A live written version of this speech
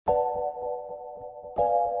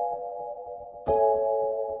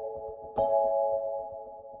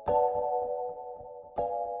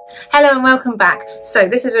Hello and welcome back. So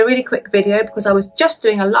this is a really quick video because I was just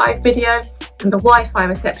doing a live video and the Wi-Fi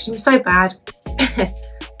reception was so bad.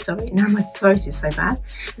 Sorry, now my throat is so bad.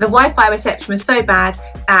 The Wi-Fi reception was so bad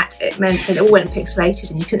that it meant that it all went pixelated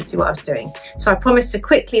and you couldn't see what I was doing. So I promised to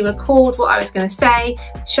quickly record what I was going to say,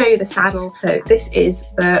 show you the saddle. So this is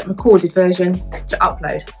the recorded version to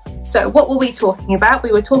upload. So what were we talking about?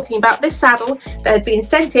 We were talking about this saddle that had been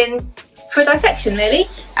sent in for dissection really,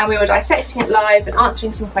 and we were dissecting it live and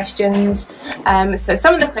answering some questions. So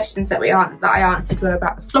some of the questions that I answered were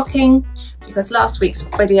about the flocking, because last week's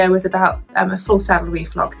video was about a full saddle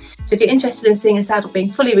reflock. So if you're interested in seeing a saddle being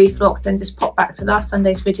fully reflocked, then just pop back to last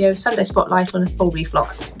Sunday's video, Sunday Spotlight on a full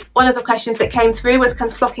reflock. One of the questions that came through was, can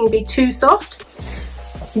flocking be too soft?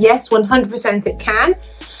 Yes, 100% it can.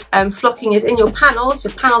 Flocking is in your panels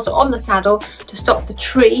are on the saddle to stop the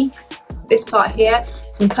tree, this part here,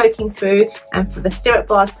 from poking through, and for the stirrup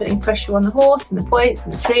bars putting pressure on the horse and the points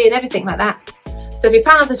and the tree and everything like that. So if your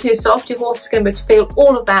panels are too soft, your horse is going to be able to feel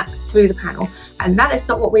all of that through the panel, and that is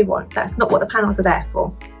not what we want. That's not what the panels are there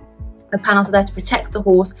for. The panels are there to protect the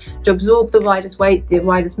horse, to absorb the rider's weight, the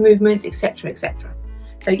rider's movement, etc, etc.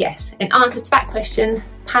 So yes, in answer to that question,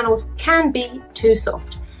 panels can be too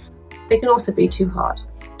soft. They can also be too hard.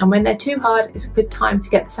 And when they're too hard, it's a good time to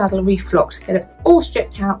get the saddle reflocked, get it all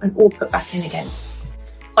stripped out and all put back in again.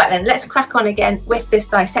 Right then, let's crack on again with this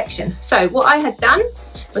dissection. So what I had done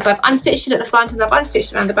was I've unstitched it at the front and I've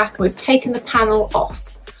unstitched around the back, and we've taken the panel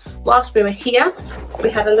off. Whilst we were here, we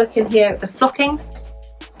had a look in here at the flocking,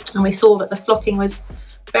 and we saw that the flocking was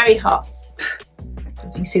very hard.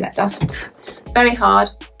 You can see that dust. Very hard,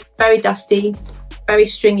 very dusty, very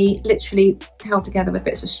stringy, literally held together with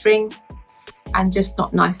bits of string, and just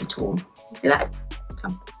not nice at all. You see that?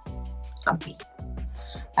 Clumpy.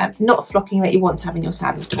 Not flocking that you want to have in your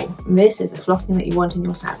saddle at all. This is the flocking that you want in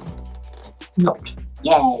your saddle. Not.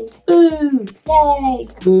 Yay! Boo! Yay!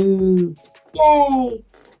 Boo! Yay!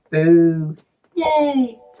 Boo!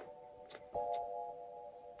 Yay!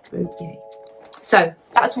 Boo! Yay! So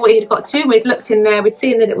that's what we had got to. We'd looked in there. We'd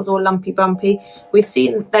seen that it was all lumpy bumpy. We'd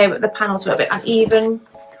seen the panels were a bit uneven.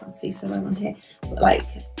 Can't see so well on here, but like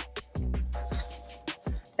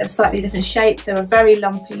they were slightly different shapes. They were very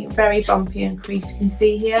lumpy, very bumpy and creased, you can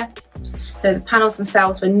see here. So the panels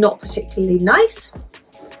themselves were not particularly nice.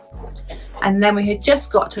 And then we had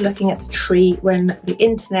just got to looking at the tree when the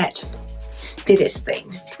internet did its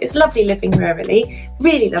thing. It's lovely living rurally,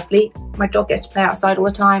 really lovely. My dog gets to play outside all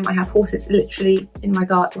the time. I have horses literally in my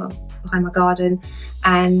garden, well, behind my garden,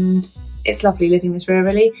 and it's lovely living this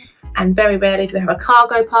rurally. And very rarely do we have a car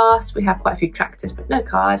go past. We have quite a few tractors, but no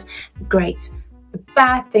cars. Great. The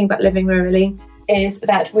bad thing about living rurally is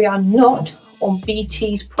that we are not on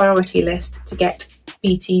BT's priority list to get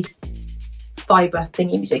BT's fibre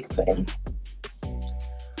thingy which they can put in.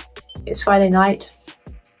 It's Friday night,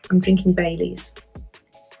 I'm drinking Baileys.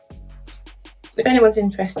 If anyone's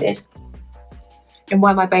interested in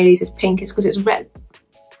why my Baileys is pink, it's because it's red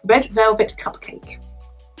velvet cupcake.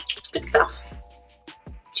 Good stuff.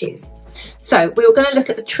 Cheers. So we were going to look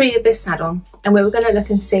at the tree of this saddle, and we were going to look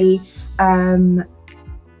and see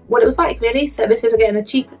what it was like really. So this is again a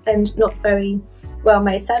cheap and not very well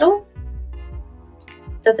made saddle.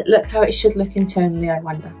 Does it look how it should look internally, I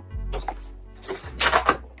wonder?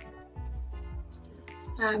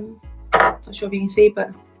 Not sure if you can see,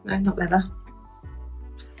 but no, not leather.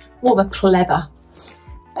 More of a pleather. Is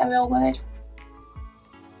that a real word?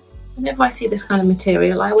 Whenever I see this kind of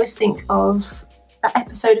material, I always think of that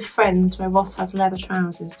episode of Friends where Ross has leather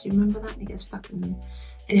trousers. Do you remember that? He gets stuck in them.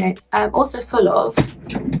 Anyway, also full of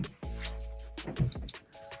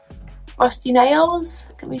rusty nails.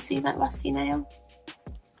 Can we see that rusty nail?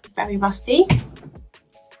 Very rusty.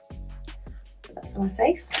 Put that somewhere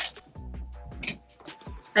safe.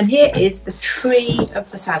 And here is the tree of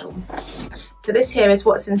the saddle. So this here is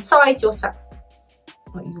what's inside your saddle.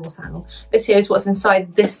 Not your saddle. This here is what's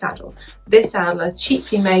inside this saddle. This saddle, a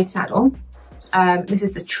cheaply made saddle. This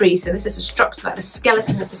is the tree, so this is a structure, like the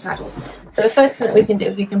skeleton of the saddle. So the first thing that we can do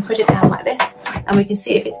is we can put it down like this, and we can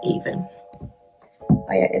see if it's even. Oh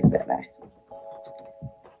yeah, it is a bit there.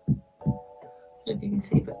 I don't know if you can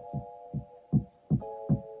see, but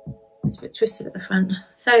it's a bit twisted at the front.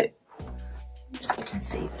 So you can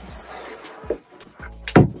see this.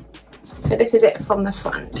 So this is it from the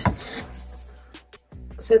front.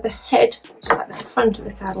 So the head, which is like the front of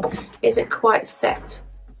the saddle, isn't quite set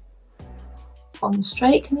on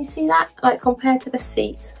straight. Can you see that? Like compared to the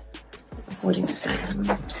seat. When you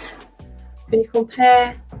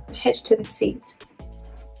compare the head to the seat's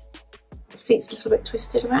a little bit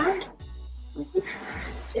twisted around.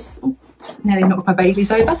 It's nearly knocked my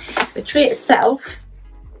Baileys over. The tree itself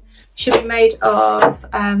should be made of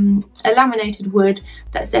a laminated wood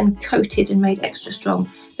that's then coated and made extra strong.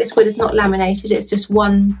 This wood is not laminated, it's just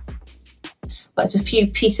one, but it's a few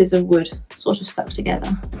pieces of wood sort of stuck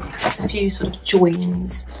together. There's a few sort of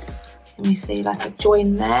joins. Can you see like a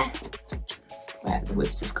join there where the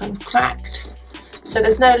wood's just kind of cracked? So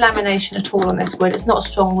there's no lamination at all on this wood. It's not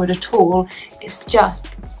strong wood at all. It's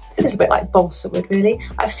a little bit like balsa wood really.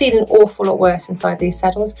 I've seen an awful lot worse inside these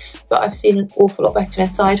saddles, but I've seen an awful lot better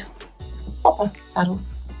inside proper saddle.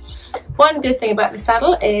 One good thing about the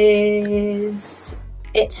saddle is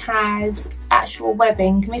it has actual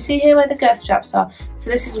webbing. Can we see here where the girth straps are? So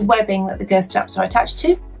this is webbing that the girth straps are attached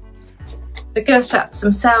to. The girth straps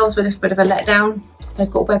themselves were a little bit of a letdown. They've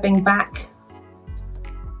got webbing back,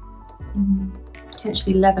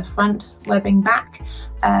 potentially leather front, webbing back.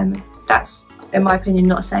 That's, in my opinion,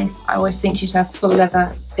 not safe. I always think you should have full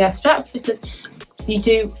leather girth straps because you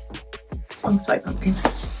do, oh sorry pumpkins,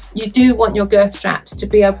 you do want your girth straps to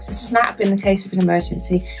be able to snap in the case of an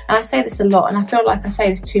emergency. And I say this a lot, and I feel like I say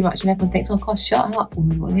this too much and everyone thinks, oh God, shut up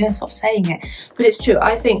woman, well, yeah, stop saying it. But it's true.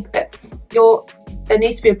 I think that there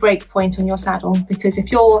needs to be a break point on your saddle, because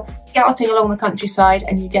if you're galloping along the countryside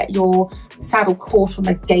and you get your saddle caught on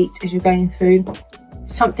the gate as you're going through,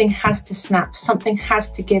 something has to snap, something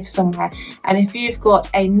has to give somewhere. And if you've got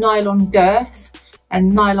a nylon girth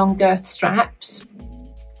and nylon girth straps,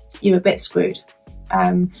 you're a bit screwed,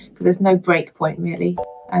 because there's no break point really.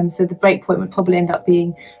 So the break point would probably end up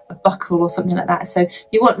being a buckle or something like that. So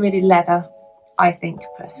you want really leather, I think,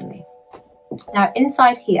 personally. Now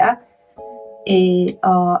inside here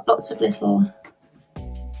are lots of little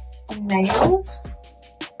nails.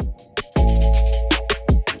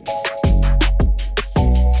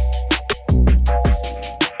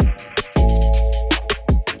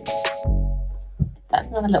 That's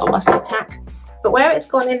another little rusted tack. But where it's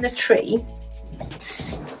gone in the tree,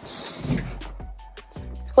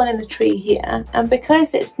 it's gone in the tree here, and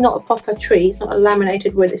because it's not a proper tree, it's not a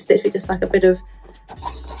laminated wood, it's literally just like a bit of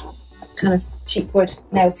kind of cheap wood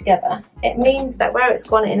nailed together, it means that where it's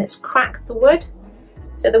gone in, it's cracked the wood.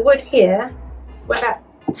 So the wood here, where that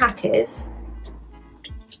tack is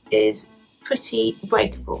pretty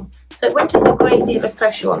breakable. So it won't take a great deal of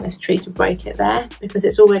pressure on this tree to break it there, because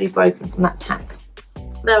it's already broken from that tack.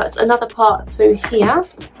 There's another part through here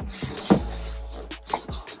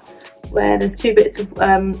where there's two bits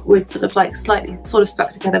of wood sort of like slightly sort of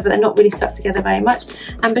stuck together, but they're not really stuck together very much.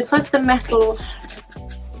 And because the metal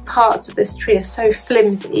parts of this tree are so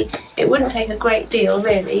flimsy, it wouldn't take a great deal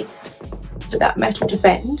really for that metal to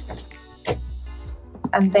bend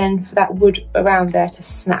and then for that wood around there to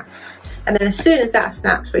snap. And then as soon as that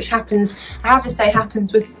snaps, which happens, I have to say,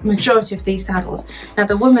 happens with the majority of these saddles. Now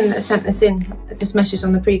the woman that sent this in just messaged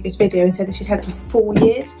on the previous video and said that she'd had it for 4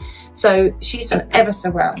 years. So she's done ever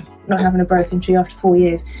so well not having a broken tree after 4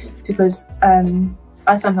 years, because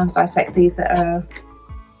I sometimes dissect these that are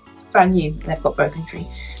brand new and they've got broken tree.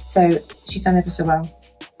 So she's done ever so well.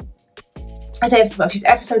 I say ever so well, she's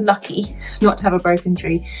ever so lucky not to have a broken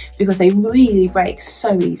tree, because they really break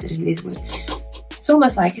so easily, these wood. It's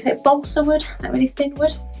almost like, is it balsa wood, that really thin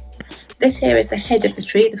wood? This here is the head of the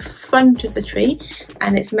tree, the front of the tree,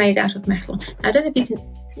 and it's made out of metal. Now, I don't know if you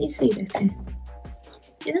can you see this here?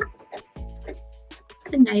 You know?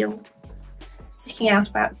 It's a nail sticking out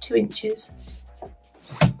about 2 inches.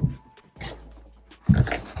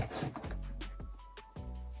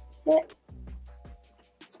 It.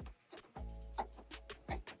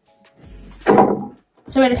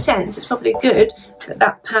 So in a sense, it's probably good that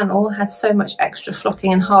that panel had so much extra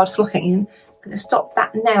flocking and hard flocking in, because it stopped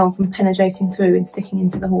that nail from penetrating through and sticking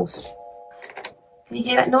into the horse. Can you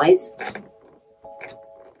hear that noise?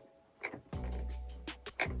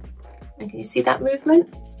 And can you see that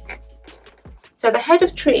movement? So the head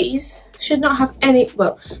of trees should not have any,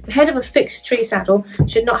 well, the head of a fixed tree saddle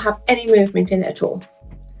should not have any movement in it at all.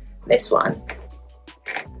 This one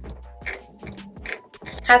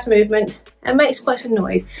has movement and makes quite a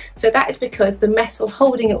noise. So that is because the metal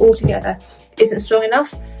holding it all together isn't strong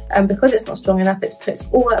enough, and because it's not strong enough, it puts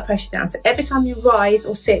all that pressure down. So every time you rise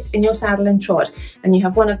or sit in your saddle and trot and you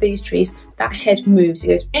have one of these trees, that head moves. It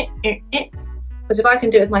goes eh, eh, eh. Because if I can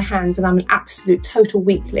do it with my hands and I'm an absolute total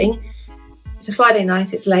weakling, it's a Friday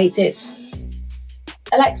night, it's late, it's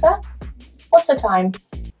Alexa, what's the time?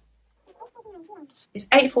 It's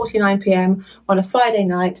 8:49 p.m. on a Friday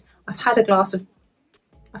night. I've had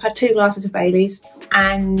 2 glasses of Bailey's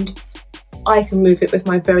and I can move it with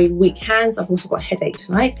my very weak hands. I've also got a headache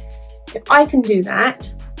tonight. If I can do that,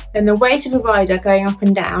 then the weight of a rider going up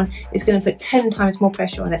and down is going to put 10 times more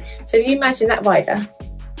pressure on it. So if you imagine that rider,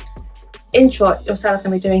 in trot, your saddle's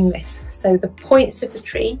going to be doing this. So the points of the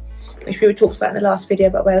tree which we talked about in the last video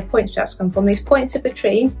about where the point straps come from. These points of the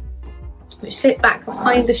tree, which sit back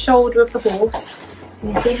behind the shoulder of the horse.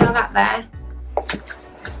 And you see how that there,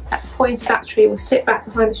 that point of that tree will sit back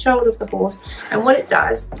behind the shoulder of the horse, and what it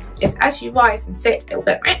does is as you rise and sit, it will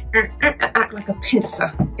go and act like a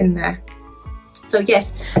pincer in there. So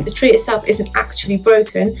yes, the tree itself isn't actually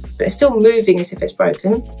broken, but it's still moving as if it's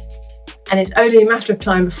broken, and it's only a matter of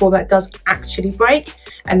time before that does actually break,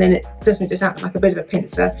 and then it doesn't just act like a bit of a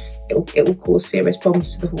pincer, it will cause serious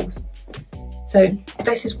problems to the horse. So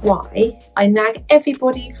this is why I nag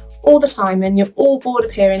everybody all the time, and you're all bored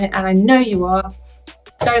of hearing it, and I know you are.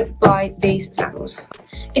 Don't buy these saddles.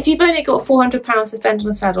 If you've only got £400 to spend on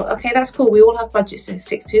a saddle, okay, that's cool. We all have budgets to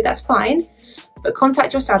stick to, that's fine. But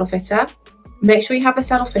contact your saddle fitter, make sure you have the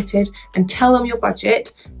saddle fitted, and tell them your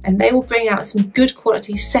budget, and they will bring out some good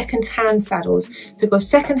quality second-hand saddles, because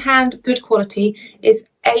second-hand good quality is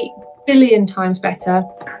 8 billion times better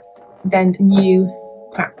than new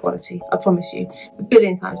crap quality. I promise you, 1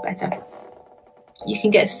 billion times better. You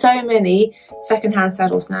can get so many second-hand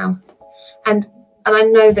saddles now, and I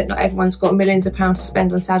know that not everyone's got millions of pounds to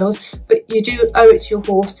spend on saddles, but you do owe it to your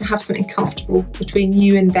horse to have something comfortable between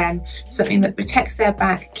you and them, something that protects their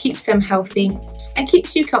back, keeps them healthy, and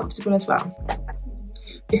keeps you comfortable as well.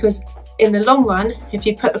 Because in the long run, if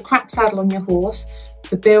you put a crap saddle on your horse,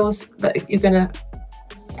 the bills that your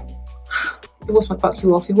horse might buck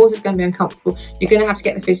you off, your horse is going to be uncomfortable, you're going to have to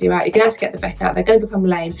get the physio out, you're going to have to get the vet out, they're going to become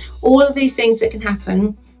lame. All of these things that can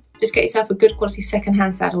happen. Just get yourself a good quality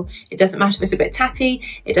second-hand saddle. It doesn't matter if it's a bit tatty,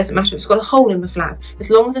 it doesn't matter if it's got a hole in the flap.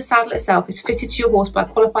 As long as the saddle itself is fitted to your horse by a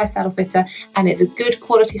qualified saddle fitter and it's a good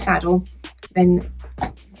quality saddle, then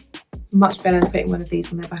much better than putting one of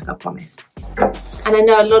these on their back, I promise. And I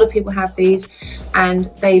know a lot of people have these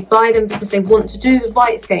and they buy them because they want to do the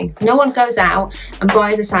right thing. No one goes out and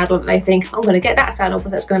buys a saddle that they think, I'm going to get that saddle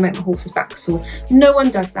because that's going to make my horse's back sore. No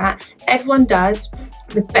one does that. Everyone does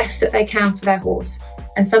the best that they can for their horse.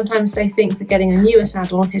 And sometimes they think that getting a newer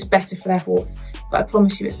saddle is better for their horse, but I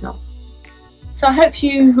promise you it's not. So I hope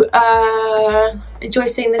you enjoy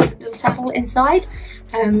seeing this little saddle inside.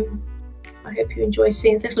 I hope you enjoy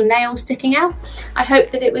seeing this little nail sticking out. I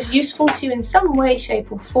hope that it was useful to you in some way,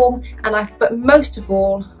 shape or form, but most of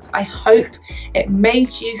all, I hope it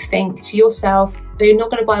made you think to yourself that you're not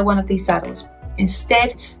going to buy one of these saddles.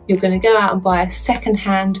 Instead, you're going to go out and buy a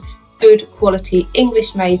second-hand, good quality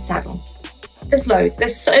English-made saddle. There's loads,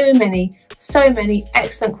 there's so many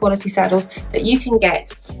excellent quality saddles that you can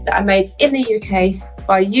get that are made in the UK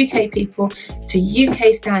by UK people to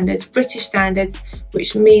UK standards, British standards,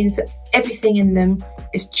 which means that everything in them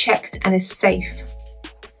is checked and is safe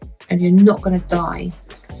and you're not going to die.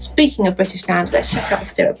 Speaking of British standards, let's check out the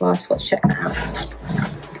stirrup bars. Let's check that out.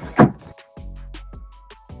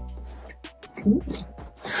 Ooh,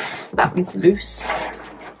 that one's loose.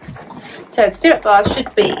 So the stirrup bars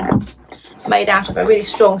should be made out of a really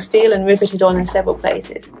strong steel and riveted on in several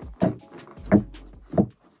places.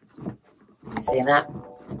 See that?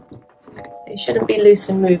 It shouldn't be loose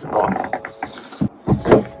and movable.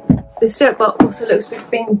 The stirrup bar also looks to have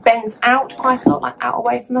been bent out quite a lot, like out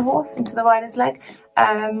away from the horse into the rider's leg.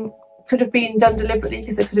 Could have been done deliberately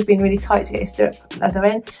because it could have been really tight to get your stirrup leather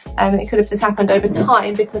in. It could have just happened over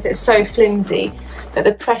time because it's so flimsy that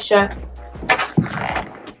the pressure,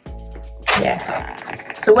 yes.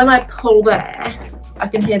 So when I pull there, I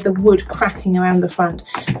can hear the wood cracking around the front.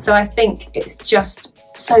 So I think it's just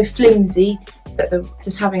so flimsy that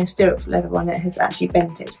just having a stirrup leather on it has actually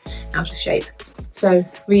bent it out of shape. So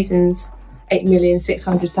reasons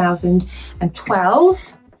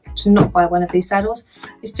 8,600,012 to not buy one of these saddles.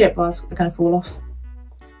 Your stirrup bars are going to fall off.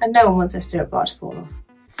 And no one wants their stirrup bar to fall off.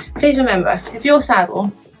 Please remember, if your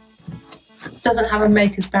saddle doesn't have a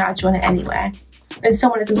maker's badge on it anywhere, then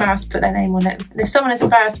someone is embarrassed to put their name on it. And if someone is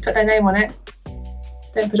embarrassed to put their name on it,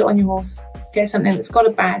 don't put it on your horse. Get something that's got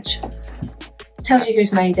a badge, tells you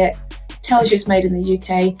who's made it, tells you it's made in the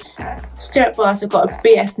UK. Stirrup bars have got a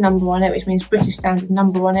BS number on it, which means British Standard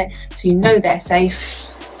number on it, so you know they're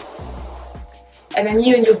safe. And then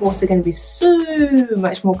you and your horse are going to be so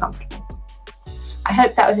much more comfortable. I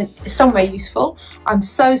hope that was in some way useful. I'm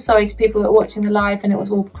so sorry to people that were watching the live and it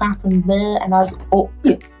was all crap and bleh, and I was all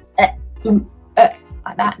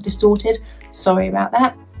like that, distorted. Sorry about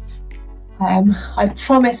that. I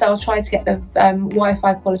promise I'll try to get the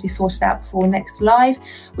Wi-Fi quality sorted out before next live,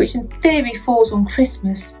 which in theory falls on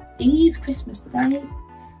Christmas Eve, Christmas Day.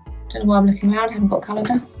 Don't know why I'm looking around, I haven't got a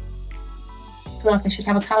calendar. I feel like I should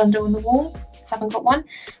have a calendar on the wall. Haven't got one,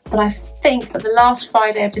 but I think that the last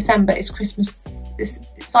Friday of December is Christmas. It's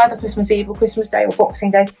either Christmas Eve or Christmas Day or Boxing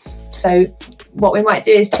Day. So what we might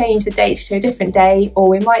do is change the date to a different day, or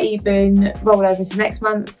we might even roll over to next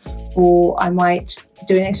month, or I might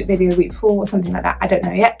do an extra video the week before or something like that. I don't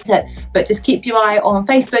know yet. So, but just keep your eye on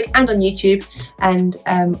Facebook and on YouTube, and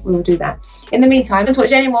we will do that. In the meantime, just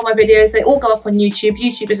watch any more of my videos. They all go up on YouTube.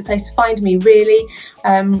 YouTube is a place to find me, really.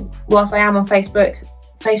 Whilst I am on Facebook,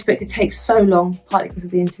 it takes so long, partly because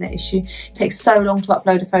of the internet issue. It takes so long to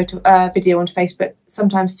upload a video onto Facebook,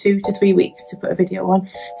 sometimes 2 to 3 weeks to put a video on.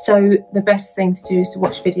 So the best thing to do is to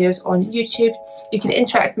watch videos on YouTube. You can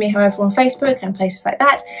interact with me, however, on Facebook and places like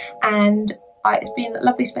that. And it's been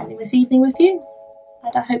lovely spending this evening with you.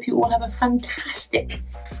 And I hope you all have a fantastic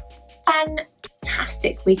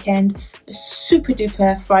weekend, a super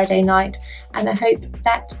duper Friday night. And I hope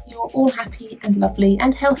that you're all happy and lovely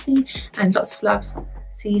and healthy, and lots of love.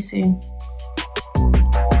 See you soon.